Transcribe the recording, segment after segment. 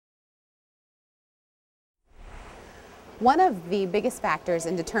One of the biggest factors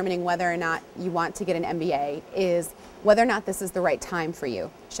in determining whether or not you want to get an MBA is whether or not this is the right time for you.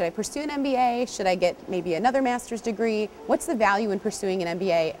 Should I pursue an MBA? Should I get maybe another master's degree? What's the value in pursuing an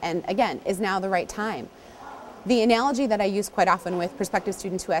MBA? And again, is now the right time? The analogy that I use quite often with prospective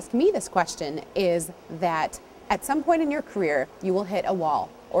students who ask me this question is that at some point in your career, you will hit a wall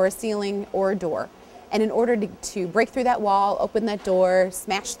or a ceiling or a door. And in order to break through that wall, open that door,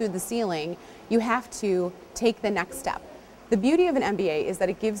 smash through the ceiling, you have to take the next step. The beauty of an MBA is that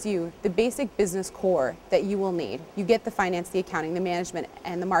it gives you the basic business core that you will need. You get the finance, the accounting, the management,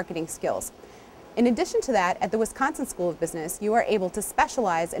 and the marketing skills. In addition to that, at the Wisconsin School of Business, you are able to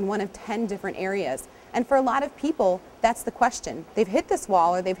specialize in one of 10 different areas. And for a lot of people, that's the question. They've hit this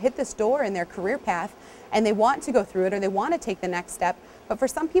wall or they've hit this door in their career path and they want to go through it or they want to take the next step. But for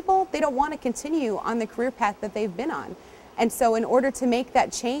some people, they don't want to continue on the career path that they've been on. And so in order to make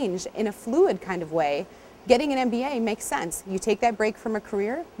that change in a fluid kind of way, getting an MBA makes sense. You take that break from a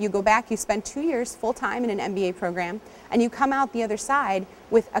career, you go back, you spend 2 years full-time in an MBA program, and you come out the other side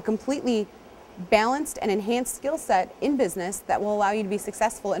with a completely balanced and enhanced skill set in business that will allow you to be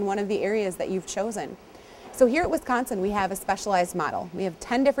successful in one of the areas that you've chosen. So here at Wisconsin, we have a specialized model. We have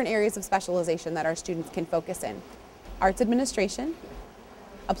 10 different areas of specialization that our students can focus in. Arts administration,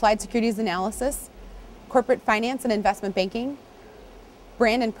 applied securities analysis, corporate finance and investment banking,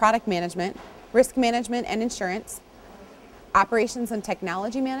 brand and product management, risk management and insurance, operations and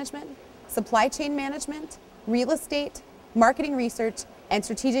technology management, supply chain management, real estate, marketing research, and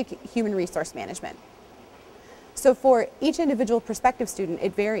strategic human resource management. So for each individual prospective student,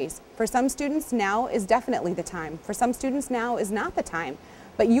 it varies. For some students, now is definitely the time. For some students, now is not the time.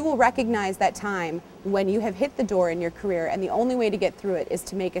 But you will recognize that time when you have hit the door in your career, and the only way to get through it is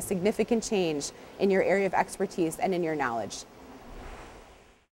to make a significant change in your area of expertise and in your knowledge.